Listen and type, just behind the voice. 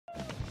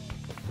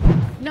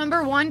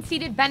Number 1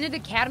 seeded Benet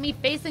Academy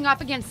facing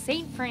off against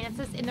St.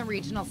 Francis in the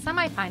regional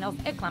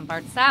semifinals at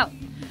Glenbard South.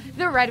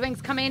 The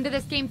Redwings come into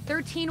this game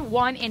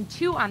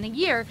 13-1-2 on the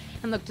year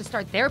and look to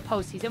start their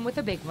postseason with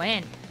a big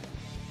win.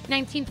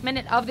 19th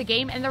minute of the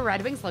game and the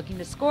Redwings looking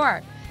to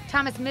score.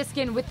 Thomas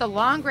Miskin with the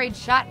long-range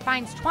shot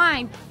finds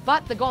Twine,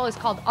 but the goal is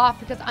called off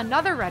because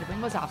another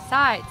Redwing was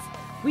offsides.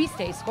 We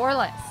stay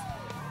scoreless.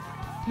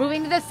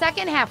 Moving to the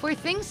second half where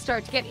things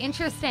start to get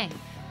interesting.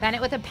 Benet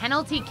with a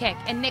penalty kick,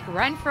 and Nick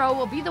Renfro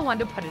will be the one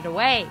to put it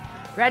away.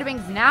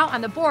 Redwings now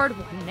on the board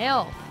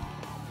 1-0.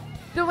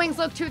 The Wings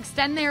look to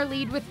extend their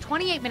lead with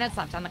 28 minutes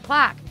left on the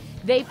clock.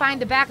 They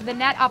find the back of the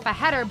net off a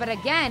header, but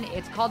again,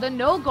 it's called a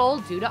no goal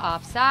due to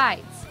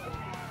offsides.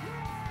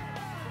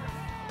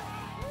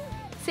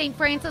 St.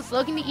 Francis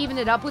looking to even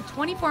it up with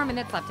 24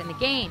 minutes left in the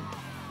game.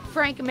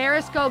 Frank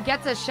Marisco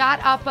gets a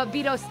shot off, but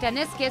Vito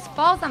Staniskis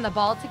falls on the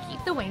ball to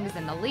keep the Wings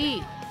in the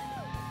lead.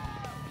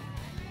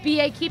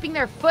 BA keeping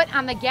their foot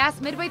on the gas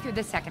midway through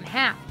the second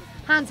half.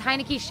 Hans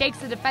Heineke shakes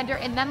the defender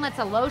and then lets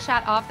a low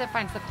shot off that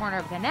finds the corner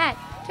of the net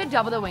to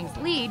double the Wings'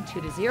 lead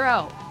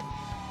 2-0.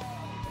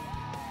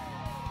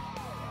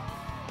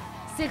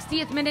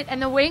 60th minute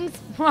and the Wings,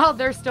 well,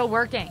 they're still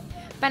working.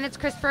 Bennett's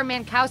Christopher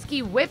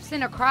Mankowski whips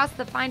in across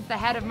the finds the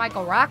head of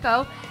Michael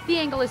Rocco. The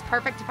angle is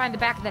perfect to find the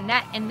back of the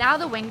net, and now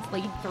the Wings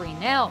lead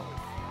 3-0.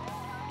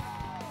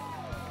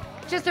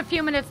 Just a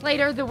few minutes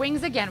later, the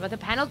Wings again with a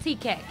penalty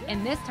kick,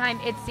 and this time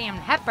it's Sam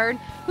Hepburn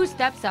who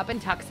steps up and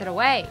tucks it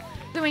away.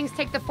 The Wings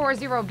take the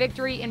 4-0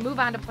 victory and move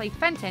on to play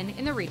Fenton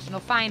in the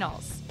regional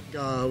finals. We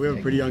have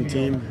a pretty young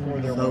team,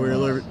 so we were a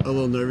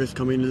little nervous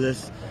coming into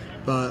this,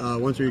 but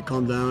once we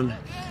calmed down,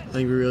 I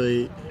think we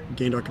really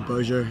gained our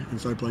composure and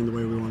started playing the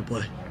way we want to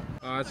play.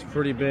 It's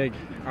pretty big.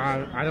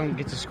 I don't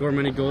get to score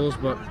many goals,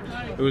 but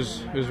it was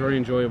very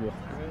enjoyable.